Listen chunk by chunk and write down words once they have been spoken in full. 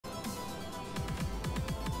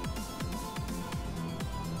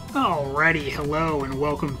Alrighty, hello and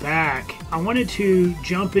welcome back. I wanted to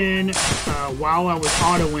jump in while I was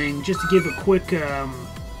autoing just to give a quick,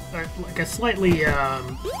 like a slightly,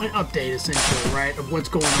 an update essentially, right, of what's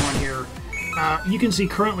going on here. You can see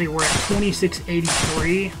currently we're at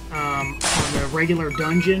 2683 on the regular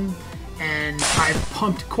dungeon, and I've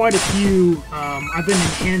pumped quite a few. I've been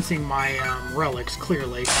enhancing my relics,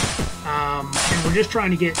 clearly, and we're just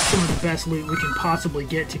trying to get some of the best loot we can possibly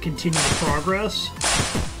get to continue the progress.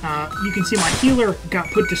 You can see my healer got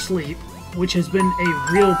put to sleep, which has been a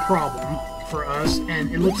real problem for us,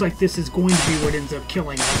 and it looks like this is going to be what ends up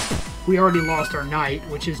killing us. We already lost our knight,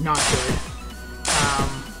 which is not good.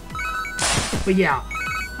 But yeah,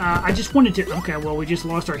 I just wanted to... Okay, well, we just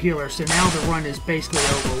lost our healer, so now the run is basically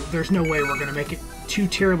over. There's no way we're going to make it too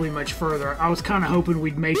terribly much further. I was kind of hoping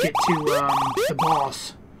we'd make it to the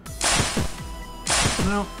boss.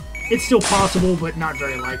 Well, it's still possible, but not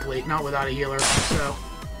very likely. Not without a healer, so...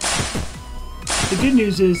 The good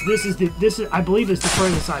news is this is I believe is the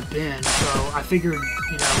furthest I've been, so I figured,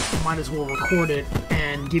 you know, might as well record it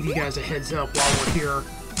and give you guys a heads up while we're here.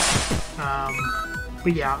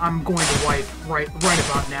 But yeah, I'm going to wipe right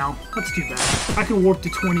about now. That's too bad. I can warp to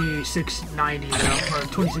 2690 though, or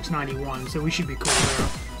 2691, so we should be cool there.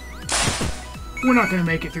 We're not going to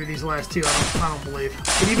make it through these last two, I don't believe.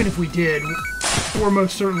 But even if we did, we're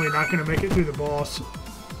most certainly not going to make it through the boss.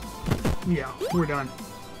 Yeah, we're done.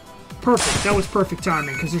 Perfect. That was perfect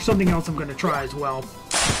timing, because there's something else I'm going to try as well.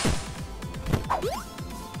 Look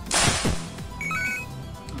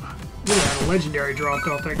at that, a legendary dropped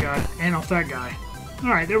off that guy, and off that guy.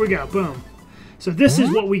 Alright, there we go. Boom. So this is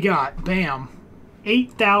what we got. Bam.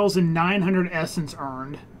 8,900 essence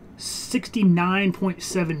earned.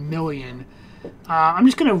 69.7 million. I'm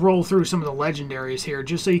just going to roll through some of the legendaries here,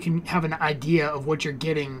 just so you can have an idea of what you're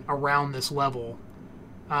getting around this level.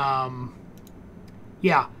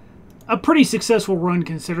 Yeah. A pretty successful run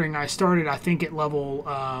considering I started, I think, at level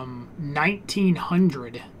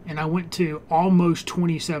 1900 and I went to almost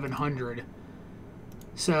 2700.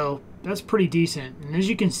 So that's pretty decent. And as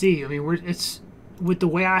you can see, I mean, it's with the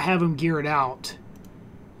way I have them geared out,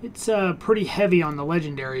 it's pretty heavy on the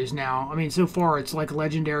legendaries now. I mean, so far it's like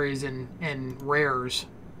legendaries and rares.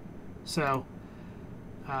 So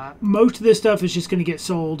most of this stuff is just going to get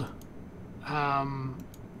sold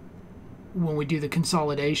when we do the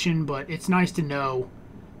consolidation, but it's nice to know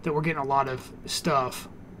that we're getting a lot of stuff.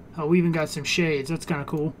 Oh, we even got some shades. That's kind of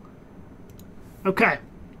cool. Okay.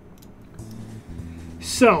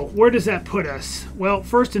 So, where does that put us? Well,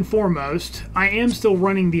 first and foremost, I am still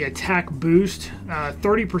running the attack boost.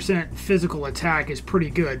 30% physical attack is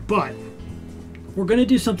pretty good, but we're going to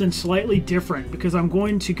do something slightly different because I'm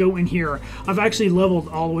going to go in here. I've actually leveled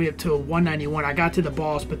all the way up to a 191. I got to the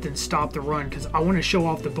boss but then stopped the run because I want to show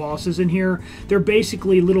off the bosses in here. They're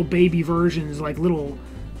basically little baby versions, like little,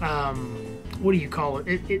 what do you call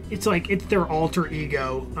it? It's like, it's their alter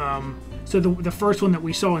ego. So the first one that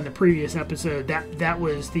we saw in the previous episode, that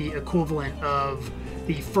was the equivalent of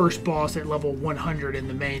the first boss at level 100 in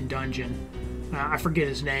the main dungeon. I forget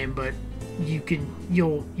his name, but you can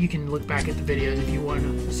look back at the videos if you want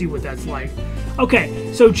to see what that's like.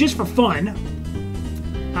 Okay, so just for fun,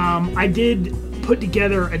 I did put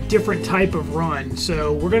together a different type of run.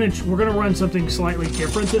 So we're gonna run something slightly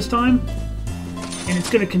different this time, and it's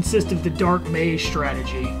gonna consist of the dark maze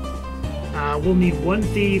strategy. We'll need one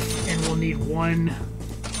thief and we'll need one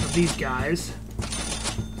of these guys.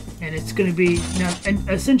 And it's going to be now, and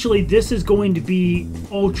essentially this is going to be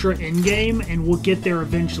ultra in-game, and we'll get there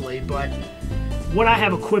eventually, but what I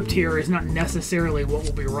have equipped here is not necessarily what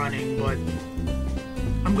we'll be running, but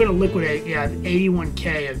I'm going to liquidate, yeah,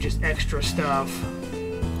 81k of just extra stuff.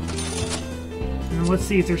 And then let's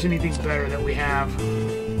see if there's anything better that we have.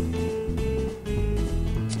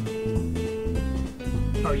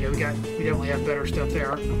 Oh yeah, we definitely have better stuff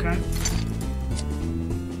there. Okay.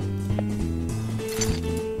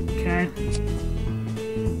 Okay.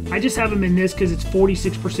 I just have them in this because it's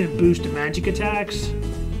 46% boost to magic attacks.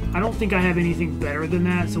 I don't think I have anything better than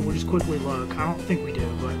that, so we'll just quickly look. I don't think we do,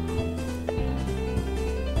 but...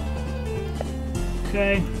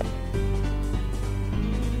 Okay.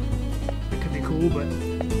 That could be cool, but...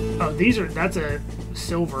 Oh, that's a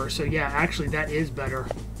silver, so yeah, actually that is better.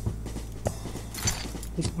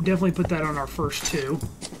 We'll definitely put that on our first two.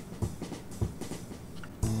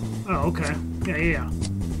 Oh, okay. Yeah.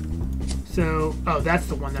 So, oh, that's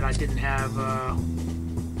the one that I didn't have.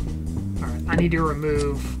 Alright, I need to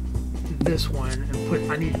remove this one and put,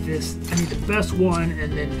 I need the best one,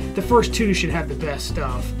 and then the first two should have the best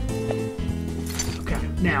stuff. Okay,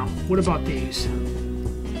 now, what about these?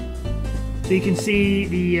 So you can see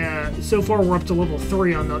the so far we're up to level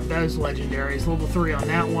 3 on those legendaries, level 3 on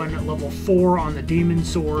that one, level 4 on the demon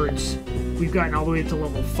swords. We've gotten all the way up to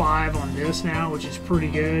level 5 on this now, which is pretty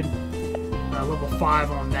good. Level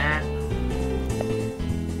 5 on that.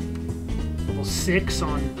 Level 6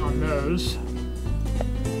 on those.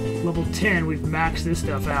 Level 10, we've maxed this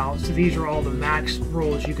stuff out. So these are all the max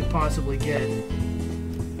rolls you could possibly get.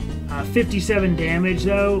 57 damage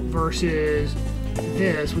though versus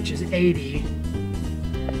this, which is 80. I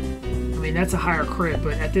mean, that's a higher crit,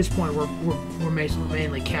 but at this point we're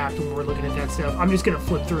mainly capped when we're looking at that stuff. I'm just gonna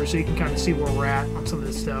flip through so you can kind of see where we're at on some of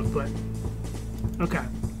this stuff. But okay.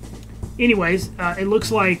 Anyways, it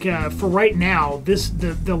looks like for right now,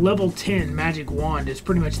 the level 10 magic wand is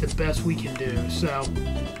pretty much the best we can do. So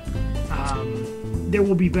there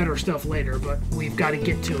will be better stuff later, but we've got to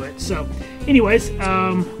get to it. So anyways,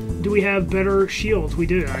 do we have better shields? We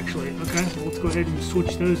do, actually. Okay, well, let's go ahead and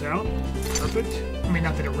switch those out. Perfect. I mean,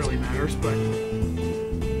 not that it really matters, but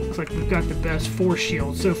looks like we've got the best 4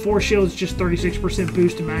 shields. So 4 shields, just 36%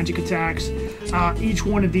 boost to magic attacks. Each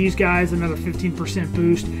one of these guys, another 15%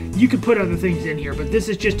 boost. You could put other things in here, but this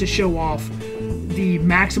is just to show off the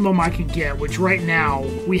maximum I can get, which right now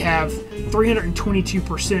we have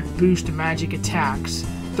 322% boost to magic attacks,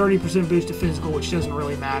 30% boost to physical, which doesn't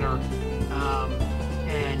really matter,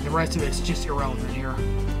 and the rest of it's just irrelevant here.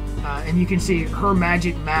 And you can see her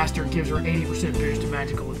magic master gives her 80% boost to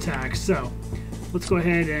magical attacks. So let's go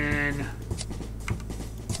ahead and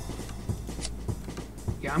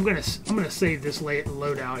yeah, I'm gonna save this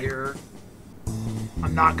loadout here.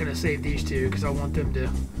 I'm not gonna save these two because I want them to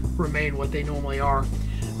remain what they normally are.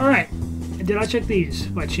 All right, did I check these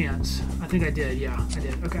by chance? I think I did. Yeah, I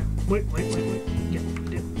did. Okay. Wait. Yeah, I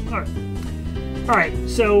did. All right.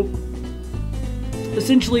 So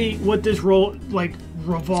essentially, what this role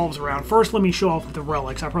revolves around. First, let me show off the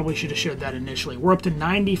relics. I probably should have showed that initially. We're up to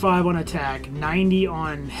 95 on attack, 90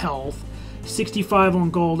 on health, 65 on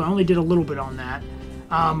gold. I only did a little bit on that.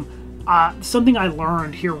 Something I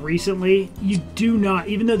learned here recently, you do not,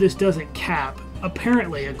 even though this doesn't cap,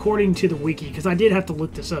 apparently, according to the wiki, because I did have to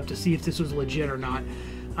look this up to see if this was legit or not,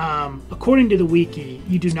 according to the wiki,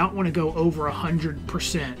 you do not want to go over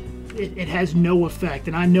 100%. It has no effect,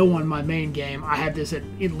 and I know on my main game, I had this at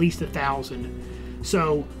least 1,000.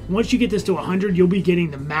 So once you get this to 100, you'll be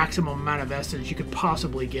getting the maximum amount of essence you could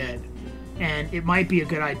possibly get. And it might be a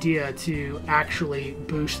good idea to actually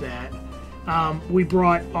boost that. We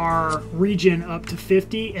brought our regen up to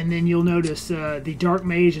 50, and then you'll notice the Dark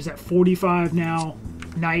Mage is at 45 now,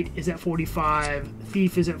 Knight is at 45,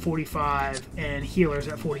 Thief is at 45, and Healer's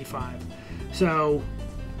at 45. So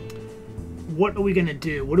what are we going to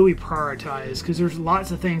do? What do we prioritize? Because there's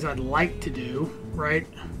lots of things I'd like to do, right?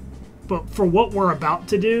 But for what we're about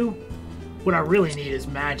to do, what I really need is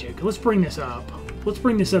magic. Let's bring this up. Let's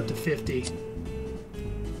bring this up to 50.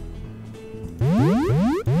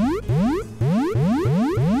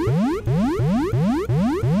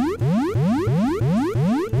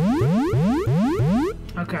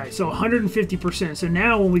 Okay, so 150%. So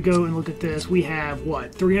now when we go and look at this, we have,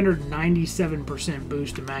 what, 397%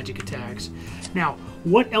 boost to magic attacks. Now,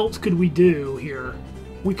 what else could we do here?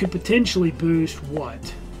 We could potentially boost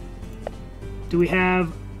what? Do we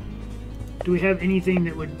have anything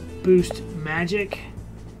that would boost magic?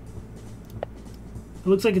 It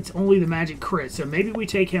looks like it's only the magic crit, so maybe we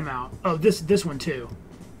take him out. Oh, this one too.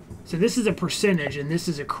 So this is a percentage, and this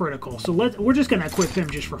is a critical. So we're just going to equip him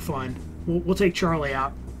just for fun. We'll take Charlie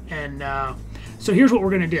out. And so here's what we're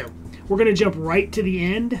going to do. We're going to jump right to the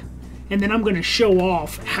end, and then I'm going to show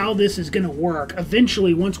off how this is going to work.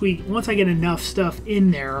 Eventually, once I get enough stuff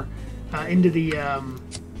in there, into the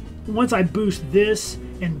once I boost this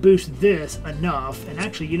and boost this enough, and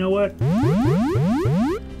actually, you know what?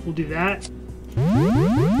 We'll do that.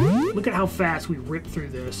 Look at how fast we rip through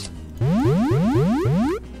this.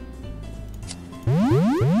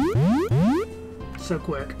 So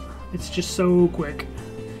quick. It's just so quick.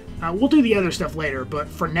 We'll do the other stuff later, but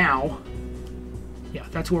for now, yeah,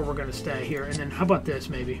 that's where we're going to stay here. And then how about this,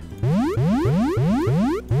 maybe?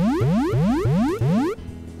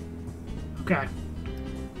 Okay.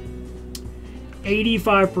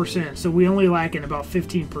 85%, so we only lack in about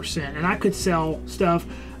 15%. And I could sell stuff.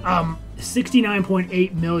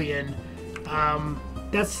 69.8 million.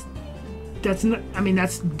 That's not, I mean,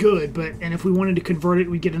 that's good, but, and if we wanted to convert it,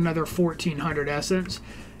 we get another 1,400 essence.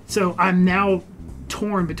 So I'm now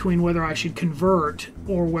torn between whether I should convert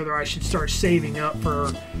or whether I should start saving up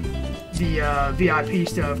for the VIP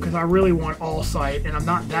stuff, because I really want all sight, and I'm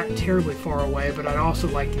not that terribly far away, but I'd also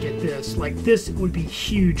like to get this. Like, this would be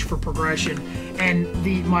huge for progression, and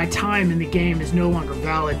my time in the game is no longer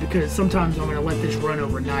valid because sometimes I'm going to let this run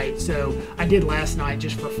overnight. So I did last night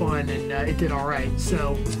just for fun, and it did all right.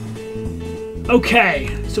 So,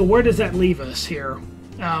 okay, so where does that leave us here?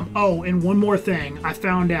 Oh, and one more thing I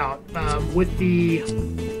found out with the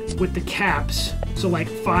caps. So like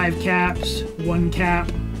 5 caps, 1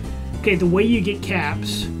 cap. Okay, the way you get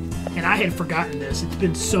caps, and I had forgotten this, it's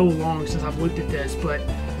been so long since I've looked at this, but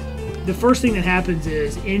the first thing that happens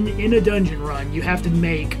is in a dungeon run, you have to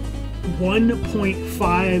make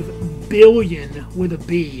 1.5 billion with a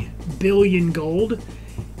B, billion gold.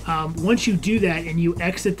 Once you do that and you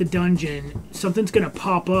exit the dungeon, something's going to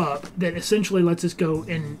pop up that essentially lets us go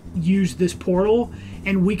and use this portal,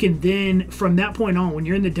 and we can then, from that point on, when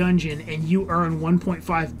you're in the dungeon and you earn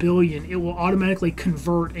 1.5 billion, it will automatically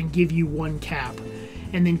convert and give you 1 cap.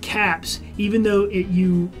 And then caps, even though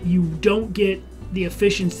you don't get the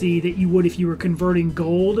efficiency that you would if you were converting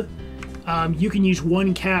gold, you can use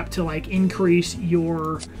 1 cap to like increase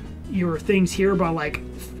your things here by like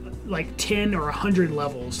 10 or 100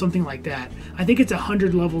 levels, something like that. I think it's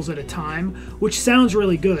 100 levels at a time, which sounds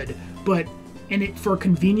really good, but for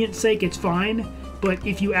convenience sake, it's fine. But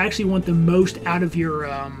if you actually want the most out of your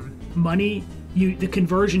money, the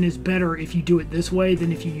conversion is better if you do it this way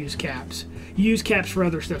than if you use caps. You use caps for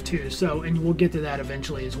other stuff too, so, and we'll get to that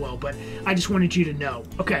eventually as well. But I just wanted you to know.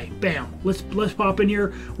 Okay, bam. Let's pop in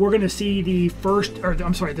here. We're gonna see the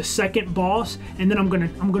second boss, and then I'm gonna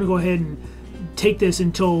go ahead and take this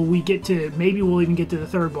until we get to, maybe we'll even get to the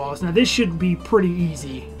 3rd boss. Now this should be pretty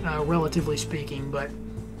easy, relatively speaking, but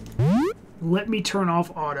let me turn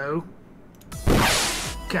off auto.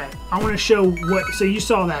 Okay, I want to show what, so you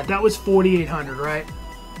saw that was 4,800, right?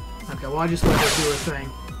 Okay, well I just let her do her thing.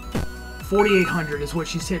 4,800 is what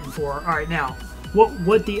she's hitting for. All right, now,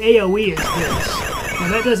 what the AoE is this. Now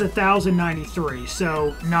that does 1,093,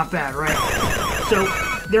 so not bad, right? So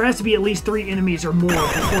there has to be at least 3 enemies or more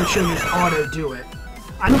before it shows auto do it.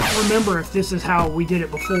 I don't remember if this is how we did it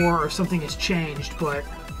before or something has changed, but...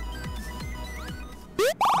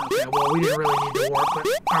 Okay, well, we didn't really need to warp, but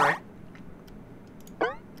alright.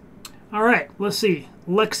 Alright, let's see.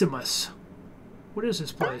 Lezums. What is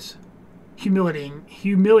this place?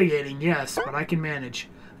 Humiliating, yes, but I can manage.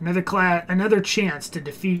 Another chance to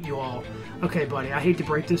defeat you all. Okay, buddy, I hate to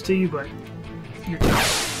break this to you, but you're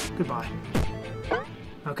tough. Goodbye.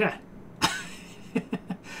 Okay.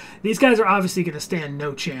 These guys are obviously going to stand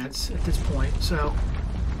no chance at this point, so...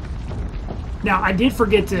 Now, I did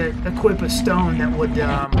forget to equip a stone that would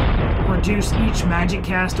reduce each magic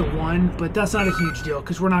cast to 1, but that's not a huge deal,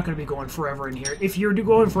 because we're not going to be going forever in here. If you're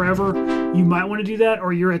going forever, you might want to do that,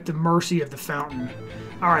 or you're at the mercy of the fountain.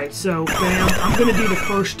 Alright, so, bam, I'm going to do the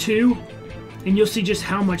first 2, and you'll see just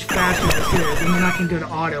how much faster this is, and then I can go to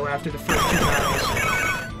auto after the first 2 battles.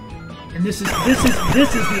 And this is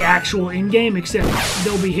the actual in-game, except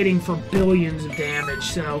they'll be hitting for billions of damage,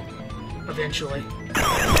 so, eventually.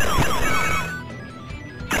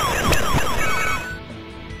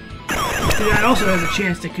 See, that also has a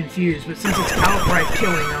chance to confuse, but since it's outright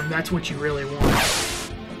killing them, that's what you really want.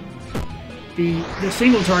 The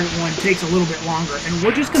single target one takes a little bit longer, and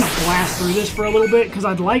we're just going to blast through this for a little bit, because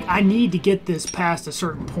I need to get this past a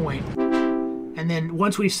certain point. And then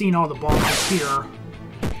once we've seen all the bosses here...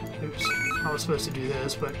 Oops, I was supposed to do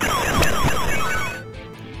this, but...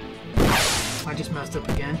 I just messed up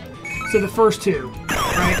again. So the first 2,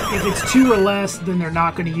 right? If it's 2 or less, then they're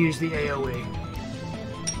not going to use the AoE.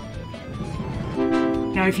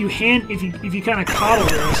 Now, if you kind of coddle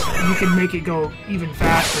this, you can make it go even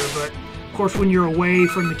faster, but of course when you're away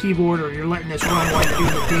from the keyboard or you're letting this run while you're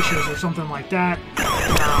doing the dishes or something like that,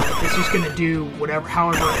 it's just going to do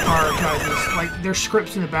however it prioritizes. Like, there's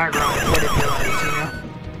scripts in the background of what it does, you know?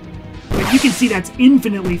 But you can see that's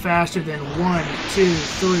infinitely faster than 1, 2,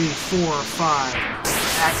 3, 4, 5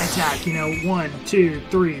 attack, you know, 1, 2,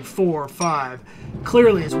 3, 4, 5.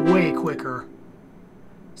 Clearly it's way quicker.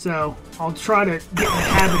 So, I'll try to get in the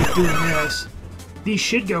habit of doing this. These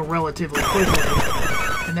should go relatively quickly,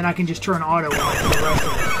 and then I can just turn auto on for the rest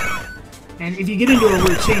of it. And if you get into a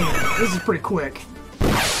routine, this is pretty quick.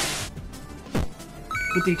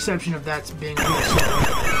 With the exception of that being a little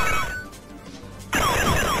slower.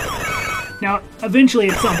 Now, eventually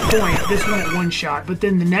at some point, this won't one-shot, but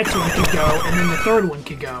then the next one could go, and then the third one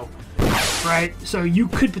could go. Right? So you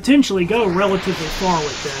could potentially go relatively far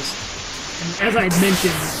with this. And as I had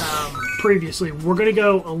mentioned previously, we're going to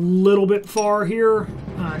go a little bit far here.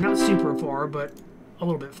 Not super far, but a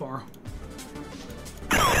little bit far.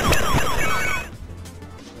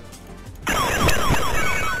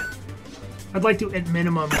 I'd like to, at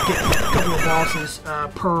minimum, get a couple of bosses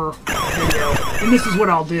per video. And this is what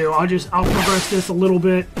I'll do. I'll progress this a little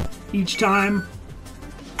bit each time.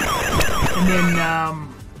 And then,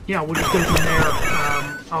 yeah, we'll just go from there.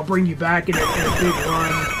 I'll bring you back in a big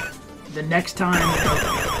run the next time, you know,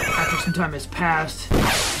 after some time has passed.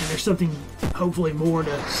 And there's something, hopefully, more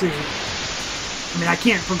to see. I mean, I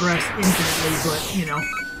can't progress infinitely, but, you know,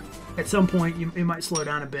 at some point, it might slow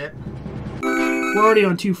down a bit. We're already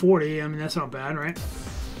on 240. I mean, that's not bad, right?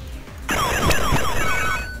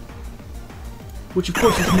 Which, of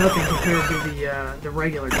course, is nothing compared to the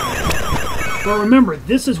regular dungeon. But remember,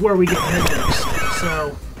 this is where we get mythics.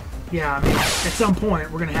 So, yeah, I mean, at some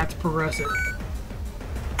point, we're going to have to progress it.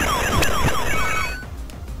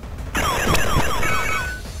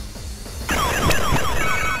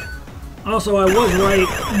 Also, I was right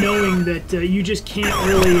knowing that you just can't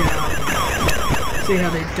really see how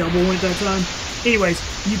they double went that time. Anyways,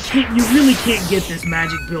 you really can't get this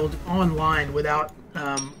magic build online without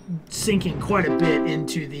sinking quite a bit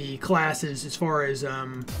into the classes as far as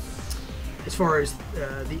the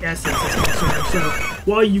essence is concerned. So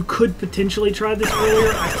while you could potentially try this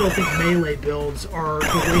earlier, I still think melee builds are the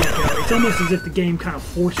way to go. It's almost as if the game kind of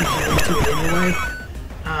forces you into it anyway.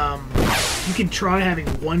 You can try having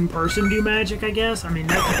one person do magic, I guess. I mean,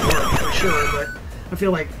 that could work for sure, but I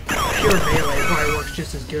feel like pure melee probably works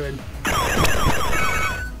just as good.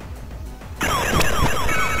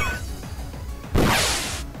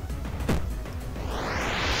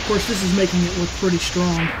 Of course, this is making it look pretty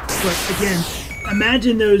strong, but again,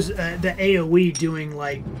 imagine those the AoE doing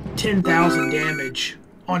like 10,000 damage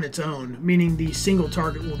on its own, meaning the single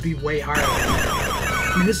target will be way higher than that.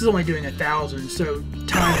 I mean, this is only doing 1,000, so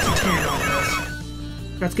times 10 on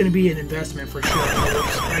this. That's going to be an investment for sure. Oh,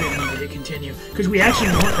 whoops, I didn't need to hit continue. Because we actually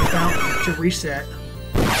want the fountain to reset.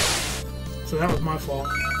 So that was my fault.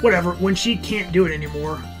 Whatever, when she can't do it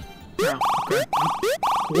anymore. No, okay.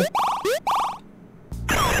 Cool.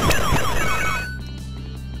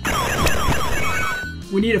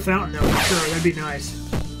 We need a fountain though, for sure. That'd be nice.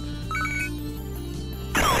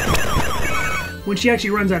 When she actually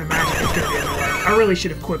runs out of magic, it's going to be in the way. I really should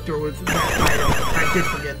have equipped her with that item. I did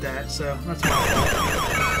forget that, so that's my fault.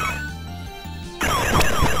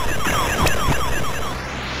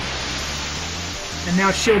 And now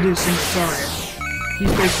she'll do single target.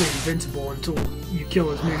 He's basically invincible until you kill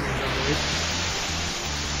his minions, I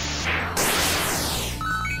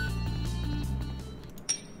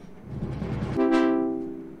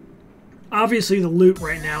believe. Obviously, the loot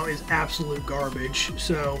right now is absolute garbage,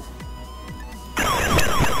 so...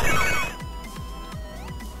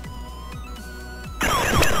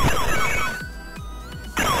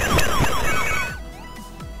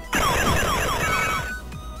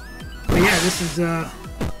 This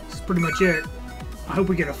is pretty much it. I hope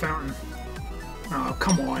we get a fountain. Oh,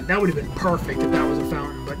 come on. That would have been perfect if that was a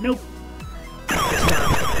fountain, but nope.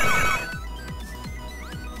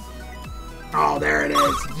 Oh, there it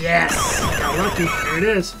is. Yes! Got lucky. There it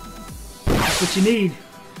is. That's what you need.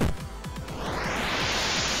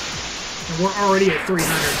 And we're already at 300,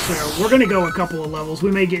 so we're going to go a couple of levels.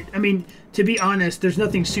 We may get... I mean, to be honest, there's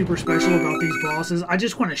nothing super special about these bosses. I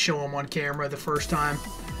just want to show them on camera the first time.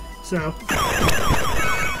 So,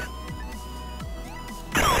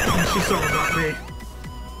 that's just something about me.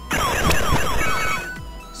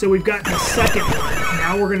 So we've got the second one.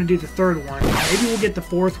 Now we're going to do the third one. Maybe we'll get the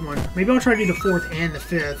fourth one. Maybe I'll try to do the fourth and the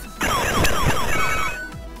fifth.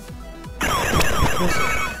 We'll see.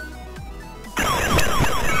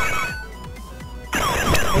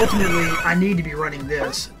 Ultimately, I need to be running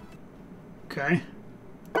this. Okay.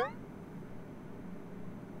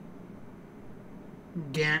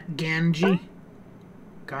 Gaanji?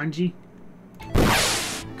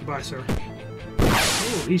 Goodbye, sir.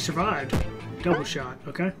 Oh, he survived. Double shot.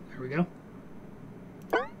 Okay, there we go.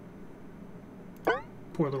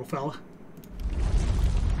 Poor little fella.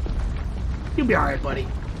 You'll be alright, buddy.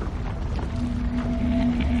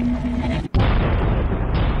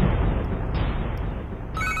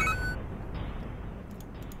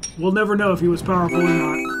 We'll never know if he was powerful or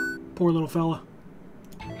not. Poor little fella.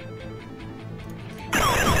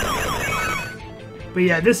 But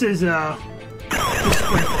yeah, this is pretty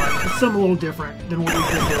fun. It's something a little different than what we've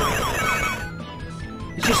been doing.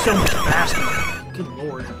 It's just so much faster. Good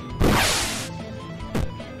lord.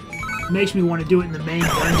 It makes me want to do it in the main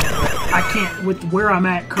dungeon, but I can't. With where I'm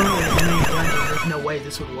at currently in the main dungeon, there's no way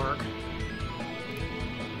this would work.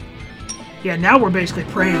 Yeah, now we're basically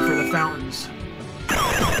praying for the fountains.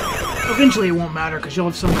 Eventually it won't matter because you'll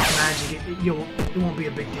have so much magic, it won't be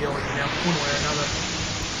a big deal, you know, one way or another.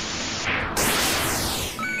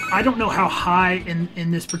 I don't know how high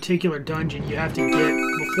in this particular dungeon you have to get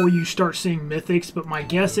before you start seeing mythics, but my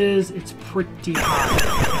guess is it's pretty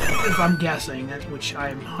high. If I'm guessing, which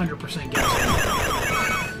I'm 100% guessing.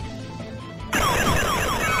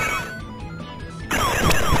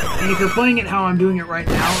 And if you're playing it how I'm doing it right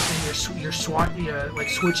now, and you're like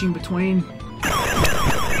switching between,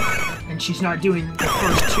 and she's not doing the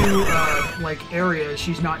first two like areas,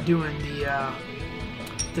 she's not doing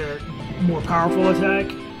the more powerful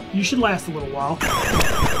attack, you should last a little while.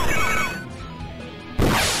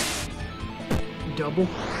 Double. Okay.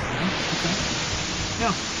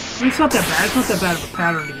 Yeah. I mean, it's not that bad. It's not that bad of a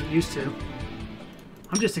pattern to get used to.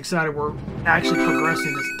 I'm just excited we're actually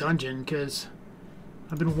progressing this dungeon because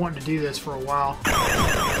I've been wanting to do this for a while.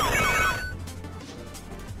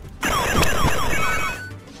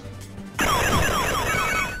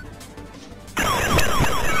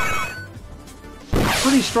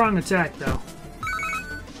 Pretty strong attack, though.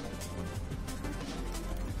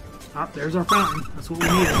 Oh, there's our fountain. That's what we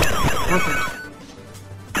needed. Perfect.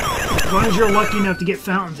 As long as you're lucky enough to get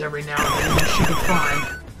fountains every now and then, you should be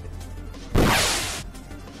fine.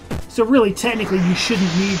 So really, technically, you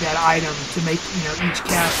shouldn't need that item to make, you know, each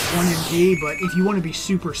cast 1 MG, but if you want to be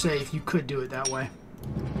super safe, you could do it that way.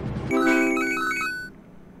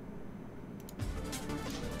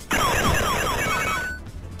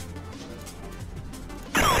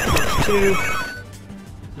 First 2,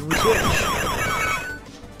 and we switch.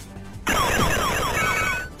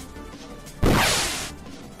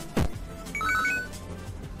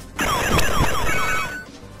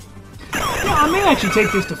 Actually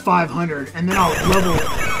take this to 500 and then I'll level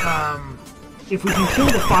if we can kill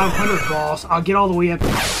the 500 boss, I'll get all the way up to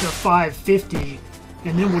 550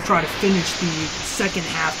 and then we'll try to finish the second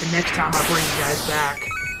half the next time I bring you guys back.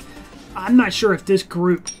 I'm not sure if this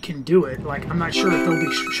group can do it, like I'm not sure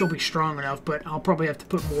if she'll be strong enough, but I'll probably have to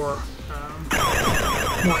put more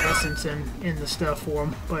essence in the stuff for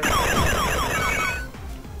them, but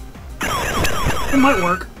it might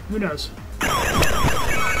work, who knows.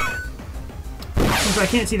 Since I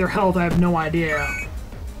can't see their health, I have no idea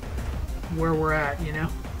where we're at, you know?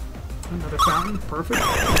 Another fountain, perfect.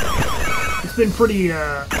 It's been pretty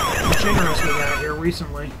generous with that here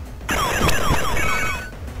recently.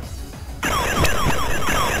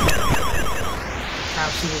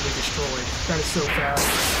 Absolutely destroyed. That is so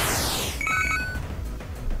fast.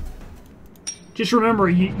 Just remember,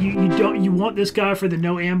 you want this guy for the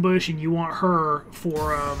no ambush, and you want her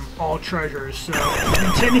for all treasures. So I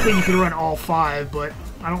mean, technically, you could run all 5, but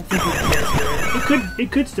I don't think it would be as good.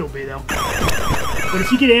 It could still be though. But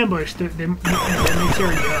if you get ambushed, they may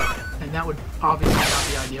tear you up, and that would obviously not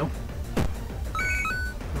be ideal.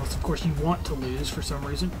 Unless, of course, you want to lose for some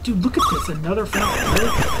reason. Dude, look at this! Another fountain. Really?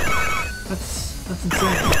 That's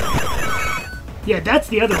insane. Yeah, that's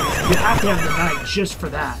the other reason. You have to have the knight just for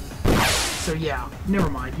that. So yeah, never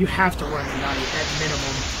mind. You have to run the knight at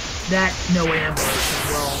minimum. That no ambush as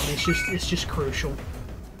well. I mean, it's just crucial.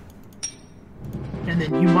 And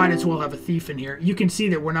then you might as well have a thief in here. You can see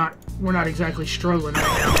that we're not exactly struggling right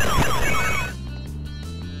now.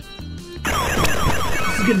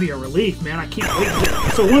 This is gonna be a relief, man. I can't wait.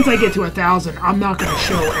 So once I get to 1,000, I'm not gonna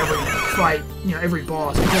show every fight, you know, every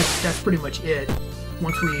boss. That's pretty much it.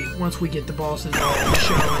 Once we get the bosses all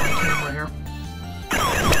shown on camera here.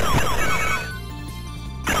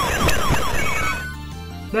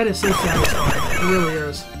 That is so satisfying. It really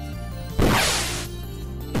is.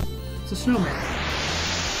 It's a snowman.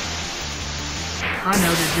 I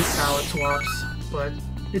know they're just palette swaps, but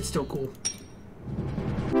it's still cool.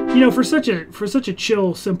 You know, for such a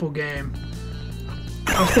chill, simple game,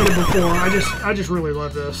 I've said it before. I just really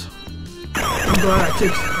love this. I'm glad I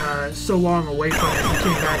took so long away from it and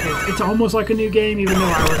came back. It's almost like a new game, even though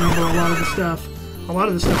I remember a lot of the stuff. A lot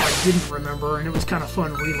of the stuff I didn't remember, and it was kind of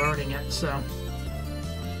fun relearning it. So.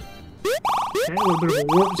 Okay, a little bit of a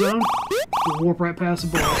warp zone. We'll warp right past the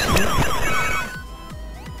boss.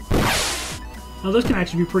 Now this can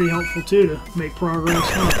actually be pretty helpful too to make progress.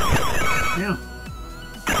 Huh? Yeah.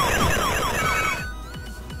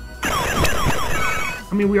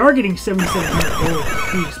 I mean, we are getting 7,700 gold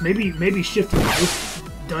apiece. Maybe shifting to this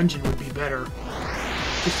dungeon would be better.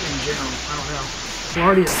 Just in general, I don't know. We're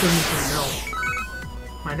already at 73 mil.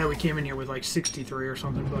 I know we came in here with like 63 or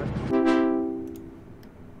something, but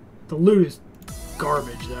the loot is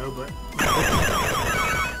garbage, though, but...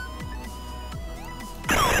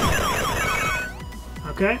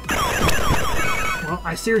 Okay. Well,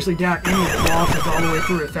 I seriously doubt any of the bosses all the way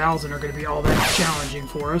through 1,000 are going to be all that challenging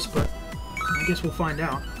for us, but I guess we'll find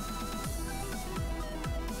out.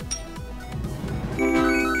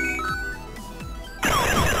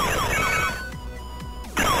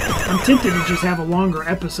 I'm tempted to just have a longer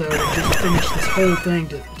episode and just finish this whole thing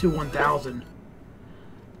to 1,000.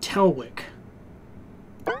 Telwick.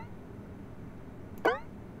 Okay,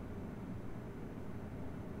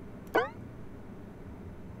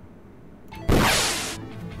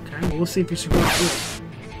 well, let's see if he survives this.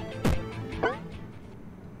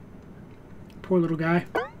 Poor little guy.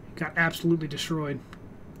 Got absolutely destroyed.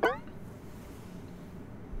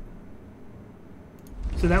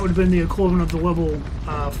 So that would have been the equivalent of the level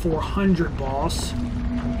 400 boss.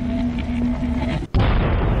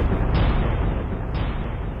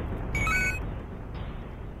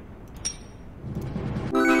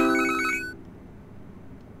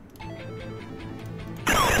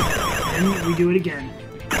 And we do it again.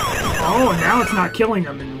 Oh, now it's not killing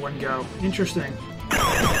them in one go. Interesting.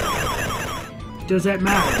 Does that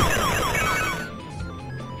matter?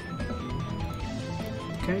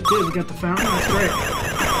 Okay, good. We got the fountain. That's great.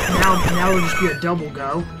 Now it'll just be a double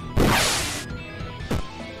go.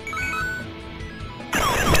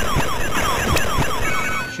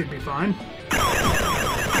 Should be fine.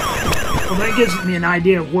 Well, that gives me an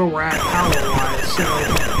idea of where we're at power-wise. So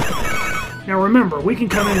now remember, we can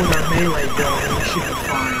come in with our melee build and we should be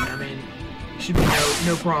fine. I mean, it should be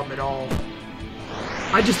no problem at all.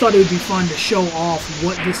 I just thought it would be fun to show off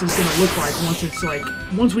what this is going to look like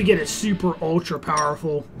once we get it super ultra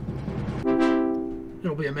powerful.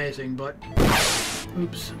 It'll be amazing, but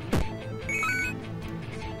oops.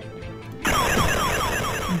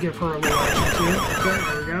 I'll give her a little action too. Okay,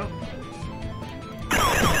 there we go.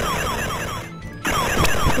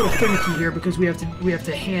 A little finicky here because we have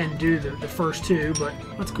to hand do the first two, but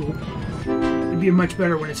that's cool. It'd be much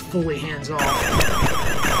better when it's fully hands off.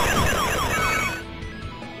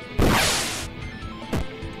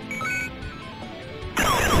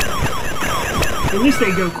 At least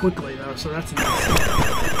they go quickly, though, so that's nice.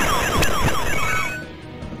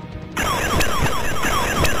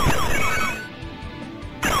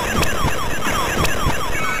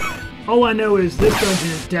 All I know is this dungeon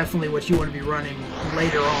is definitely what you want to be running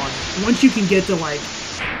later on. Once you can get to, like,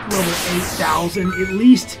 level 8,000, at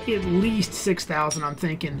least 6,000, I'm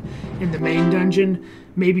thinking, in the main dungeon,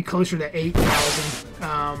 maybe closer to 8,000.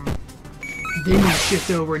 Then you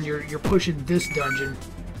shift over and you're pushing this dungeon.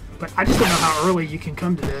 But I just don't know how early you can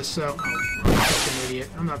come to this, so... Oh, I'm such an idiot.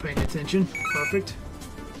 I'm not paying attention. Perfect.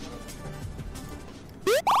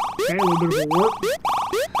 Okay, a little bit of a warp.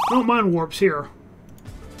 I don't mind warps here.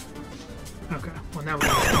 Okay, well now we're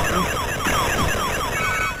going to start up.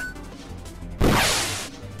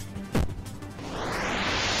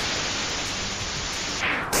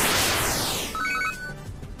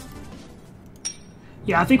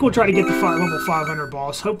 Yeah, I think we'll try to get the level 500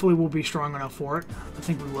 boss. Hopefully we'll be strong enough for it. I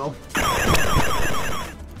think we will.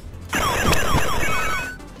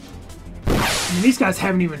 I mean, these guys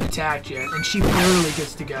haven't even attacked yet, and she barely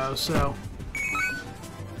gets to go, so...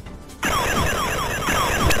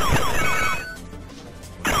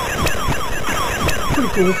 Pretty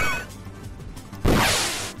cool.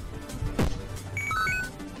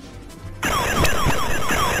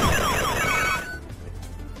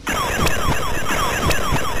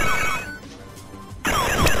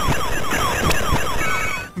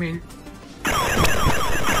 I mean,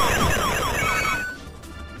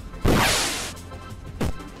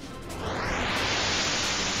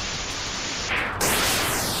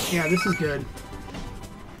 yeah, this is good.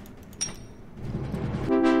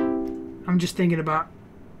 I'm just thinking about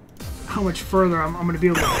how much further I'm going to be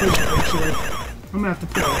able to push eventually. I'm going to have to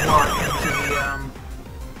put a lot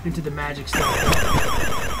into the magic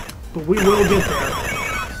stuff. But we will get there.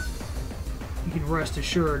 You can rest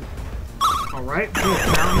assured. Alright, good.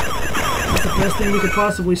 Fountain. That's the best thing we could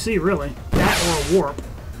possibly see, really. That or a warp.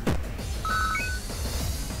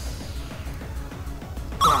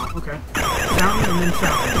 Wow, okay. Fountain and then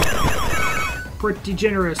fountain. Pretty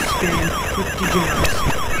generous, game. Pretty generous.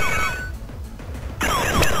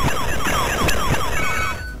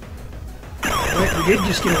 Right, we did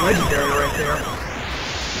just get a legendary right there.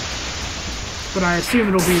 But I assume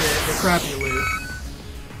it'll be the crappy loot.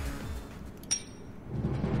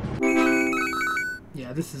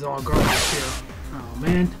 Yeah, this is all garbage here. Oh,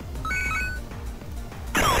 man.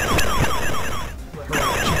 Let her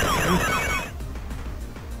have a chance now.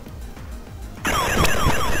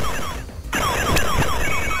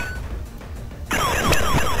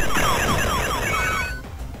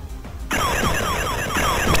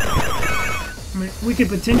 I mean, we could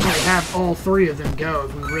potentially have all three of them go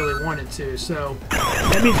if we really wanted to, so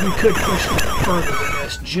that means we could push further than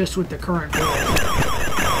this just with the current build.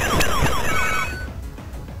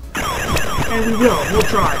 And we will. We'll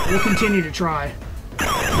try. We'll continue to try.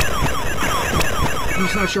 I'm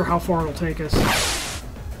just not sure how far it'll take us.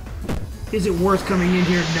 Is it worth coming in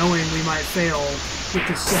here knowing we might fail with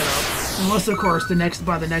this setup? Unless, of course,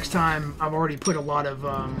 by the next time I've already put a lot of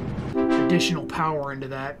additional power into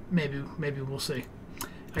that. Maybe we'll see.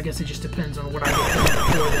 I guess it just depends on what I get done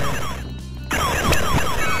before then.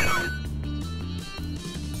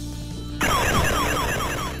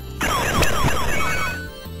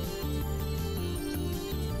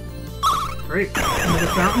 Great. Another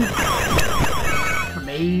fountain.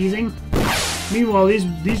 Amazing. Meanwhile,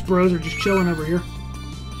 these bros are just chilling over here.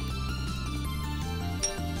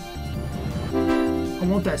 I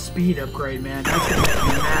want that speed upgrade, man. That's going to make a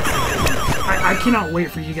massive difference. I cannot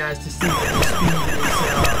wait for you guys to see that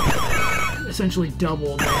the speed is essentially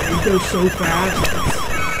doubled, man. It goes so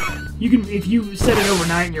fast. You can, if you set it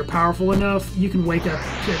overnight and you're powerful enough, you can wake up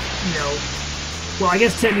to, you know, well, I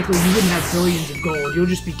guess technically you wouldn't have billions of gold. You'll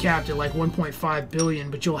just be capped at like 1.5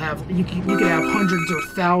 billion, but you could have hundreds or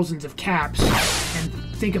thousands of caps. And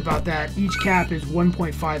think about that. Each cap is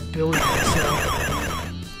 1.5 billion.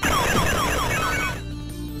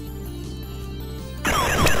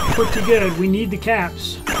 So pretty good. We need the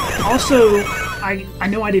caps. Also, I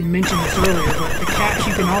know I didn't mention this earlier, but the caps,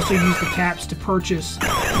 you can also use the caps to purchase. I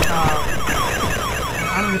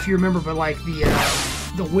don't know if you remember, but like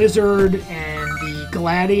the wizard and the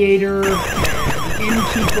gladiator and the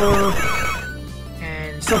innkeeper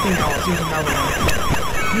and something else. There's another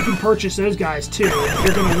one. You can purchase those guys too.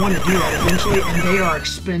 You're going to want to do that eventually, and they are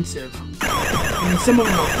expensive. I mean, some of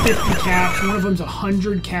them are 50 caps. One of them's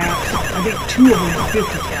 100 caps. I think 2 of them are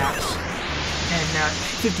 50 caps, and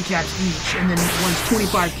 50 caps each. And then one's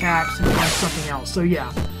 25 caps, and one's something else. So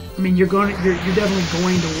yeah, I mean, you're definitely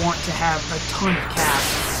going to want to have a ton of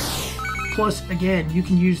caps. Plus, again, you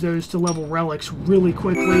can use those to level relics really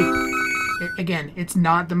quickly. Again, it's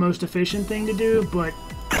not the most efficient thing to do, but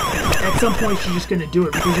at some point you're just going to do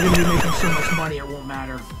it because you're going to be making so much money it won't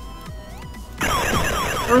matter.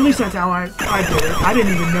 Or at least that's how I did it. I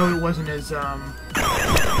didn't even know it wasn't as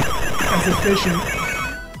efficient.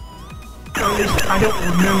 Or at least I don't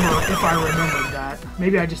remember if I remembered that.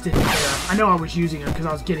 Maybe I just didn't care. I know I was using them because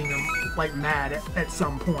I was getting them like mad at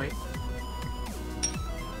some point.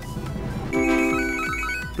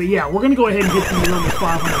 But yeah, we're going to go ahead and hit the level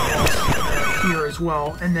 500 boss here as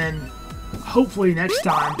well. And then hopefully next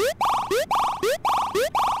time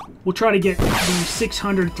we'll try to get the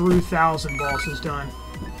 600 through 1,000 bosses done.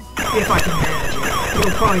 If I can manage it.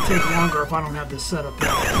 It'll probably take longer if I don't have this set up though.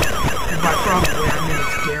 And by probably, I mean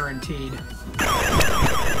it's guaranteed.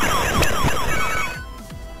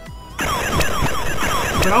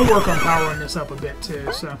 But I'll work on powering this up a bit too,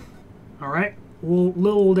 so. Alright.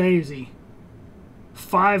 Little Daisy.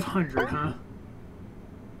 500, huh?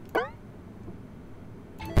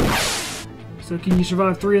 So can you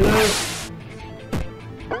survive 3 of those?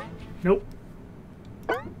 Nope.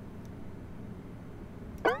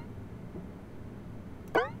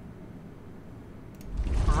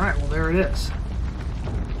 Alright, well there it is.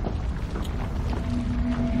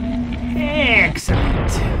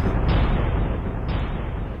 Excellent.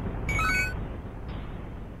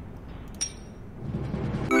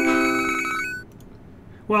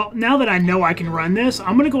 Well, now that I know I can run this,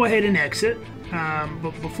 I'm going to go ahead and exit.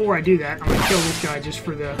 But before I do that, I'm going to kill this guy just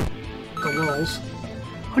for the lulz.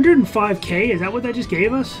 105k? Is that what that just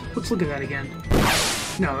gave us? Let's look at that again.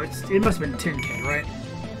 No, it must have been 10k, right?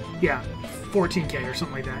 Yeah, 14k or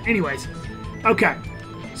something like that. Anyways, okay.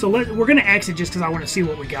 So we're going to exit just because I want to see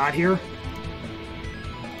what we got here.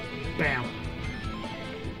 Bam.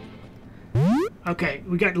 Okay,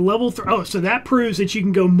 we got level 3. Oh, so that proves that you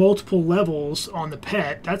can go multiple levels on the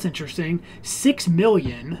pet. That's interesting. 6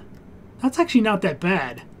 million. That's actually not that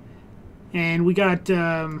bad. And we got,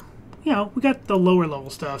 you know, we got the lower level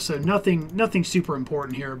stuff, so nothing super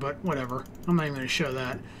important here, but whatever. I'm not even going to show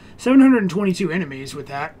that. 722 enemies with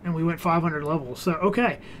that, and we went 500 levels. So,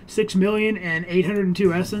 okay. 6 million and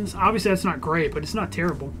 802 essence. Obviously, that's not great, but it's not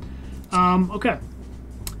terrible. Okay.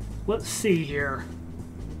 Let's see here.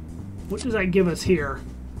 What does that give us here?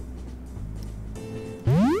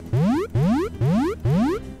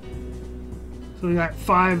 So we got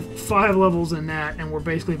five levels in that, and we're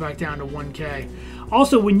basically back down to 1k.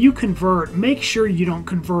 Also, when you convert, make sure you don't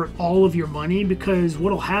convert all of your money, because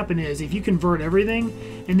what'll happen is if you convert everything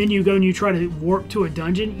and then you go and you try to warp to a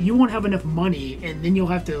dungeon, you won't have enough money, and then you'll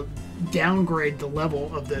have to downgrade the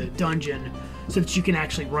level of the dungeon so that you can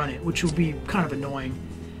actually run it, which will be kind of annoying.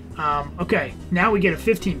 Okay, now we get a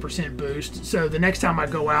 15% boost, so the next time I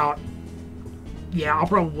go out, yeah, I'll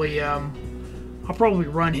probably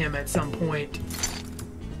run him at some point,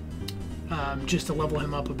 just to level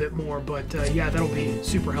him up a bit more, but yeah, that'll be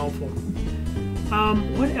super helpful.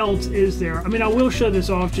 What else is there? I mean, I will show this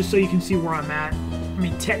off just so you can see where I'm at. I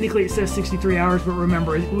mean, technically it says 63 hours, but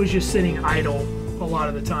remember, it was just sitting idle a lot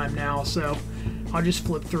of the time now, so I'll just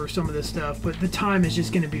flip through some of this stuff, but the time is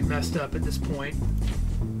just going to be messed up at this point.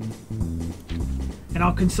 And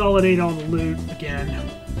I'll consolidate all the loot again,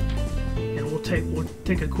 and we'll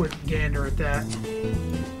take a quick gander at that.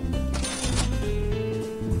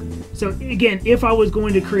 So again, if I was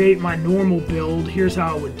going to create my normal build, here's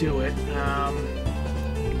how I would do it.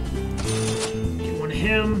 Get one of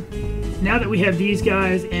him. Now that we have these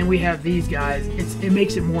guys and we have these guys, it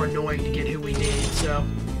makes it more annoying to get who we need. So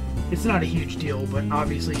it's not a huge deal, but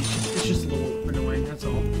obviously it's just a little annoying. That's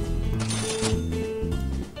all.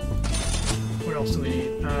 What else do we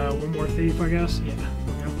need? One more thief, I guess. Yeah.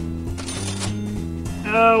 There we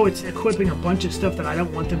go. Oh, it's equipping a bunch of stuff that I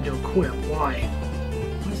don't want them to equip. Why?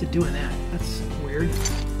 Why is it doing that? That's weird.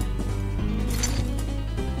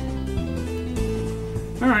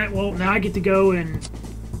 Alright, well, now I get to go and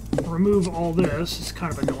remove all this. It's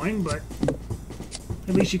kind of annoying, but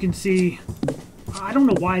at least you can see. I don't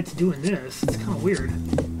know why it's doing this. It's kind of weird.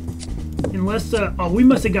 Unless, oh, we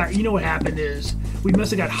must have got, you know what happened is, we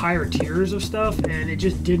must have got higher tiers of stuff, and it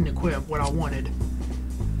just didn't equip what I wanted.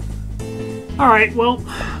 Alright, well,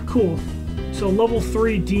 cool. So level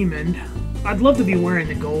 3 demon. I'd love to be wearing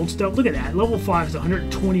the gold stuff. Look at that. Level 5 is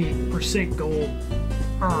 120% gold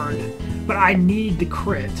earned. But I need the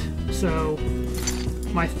crit. So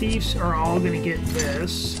my thieves are all going to get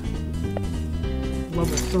this.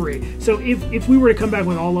 Level 3. So if we were to come back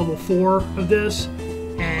with all level 4 of this,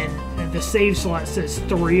 and the save slot says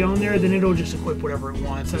 3 on there, then it'll just equip whatever it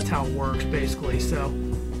wants. That's how it works, basically. So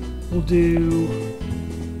we'll do...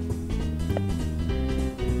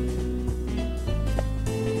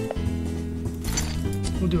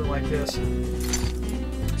 We'll do it like this.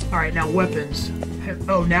 Alright, now weapons.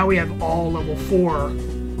 Oh, now we have all level 4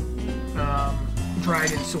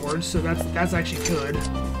 dragon swords, so that's actually good.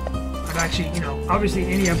 I've actually, you know, obviously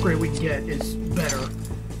any upgrade we can get is better.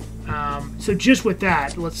 So just with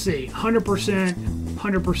that, let's see. 100%,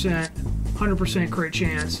 100%, 100% crit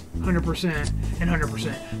chance, 100%, and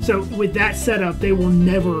 100%. So with that setup, they will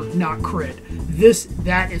never not crit.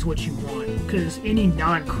 That is what you want, because any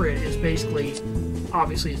non-crit is basically...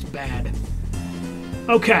 Obviously, it's bad.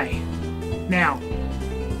 Okay, now,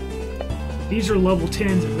 these are level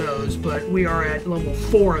 10s of those, but we are at level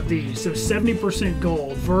 4 of these. So 70%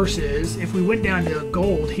 gold versus, if we went down to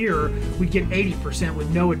gold here, we'd get 80% with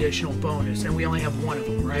no additional bonus, and we only have one of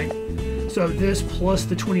them, right? So this plus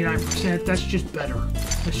the 29%, that's just better.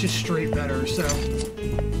 That's just straight better, so...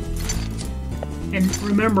 And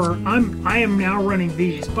remember, I am now running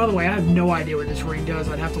these. By the way, I have no idea what this ring does.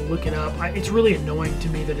 I'd have to look it up. It's really annoying to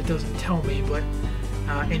me that it doesn't tell me, but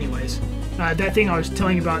anyways. That thing I was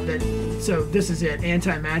telling you about, so this is it,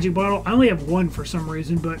 anti-magic bottle. I only have one for some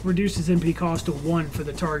reason, but reduces MP cost to 1 for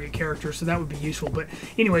the target character, so that would be useful. But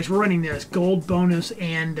anyways, we're running this. Gold bonus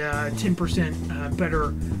and 10%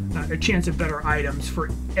 better, a chance of better items for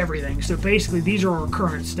everything. So basically, these are our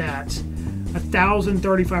current stats.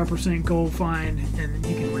 1,035% gold find, and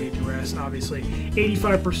you can read the rest, obviously.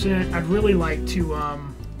 85%. I'd really like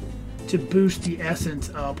to boost the essence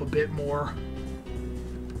up a bit more.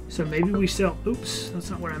 So maybe we sell... Oops, that's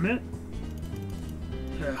not what I meant.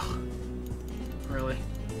 Ugh. Really?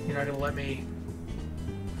 You're not going to let me...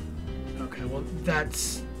 Okay, well,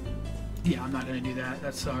 that's... Yeah, I'm not going to do that.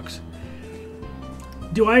 That sucks.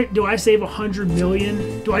 Do I save 100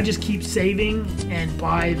 million? Do I just keep saving and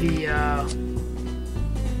buy the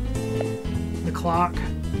clock?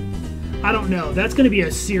 I don't know. That's going to be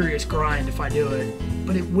a serious grind if I do it,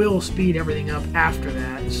 but it will speed everything up after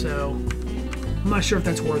that. So I'm not sure if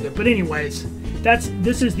that's worth it. But anyways,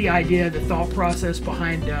 this is the idea, the thought process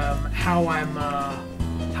behind how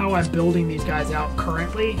I'm building these guys out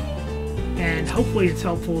currently, and hopefully it's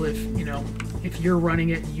helpful if you're running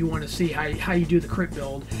it and you want to see how you do the crit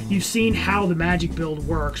build. You've seen how the magic build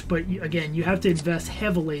works, but again, you have to invest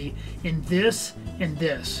heavily in this and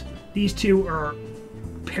this. These two are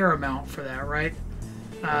paramount for that, right?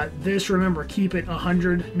 This, remember, keep it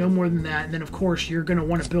 100, no more than that, and then of course you're going to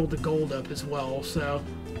want to build the gold up as well, so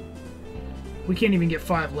we can't even get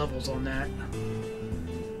 5 levels on that.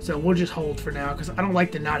 So we'll just hold for now, because I don't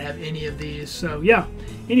like to not have any of these. So yeah,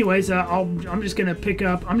 anyways, I'm just going to pick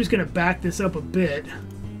up, I'm just going to back this up a bit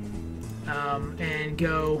and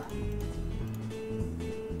go,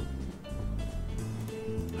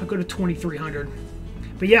 I'll go to 2,300.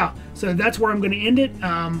 But yeah, so that's where I'm going to end it.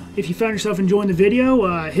 If you found yourself enjoying the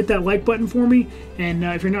video, hit that like button for me. And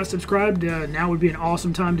if you're not subscribed, now would be an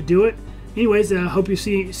awesome time to do it. Anyways, hope you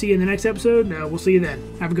see you in the next episode. We'll see you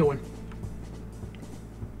then. Have a good one.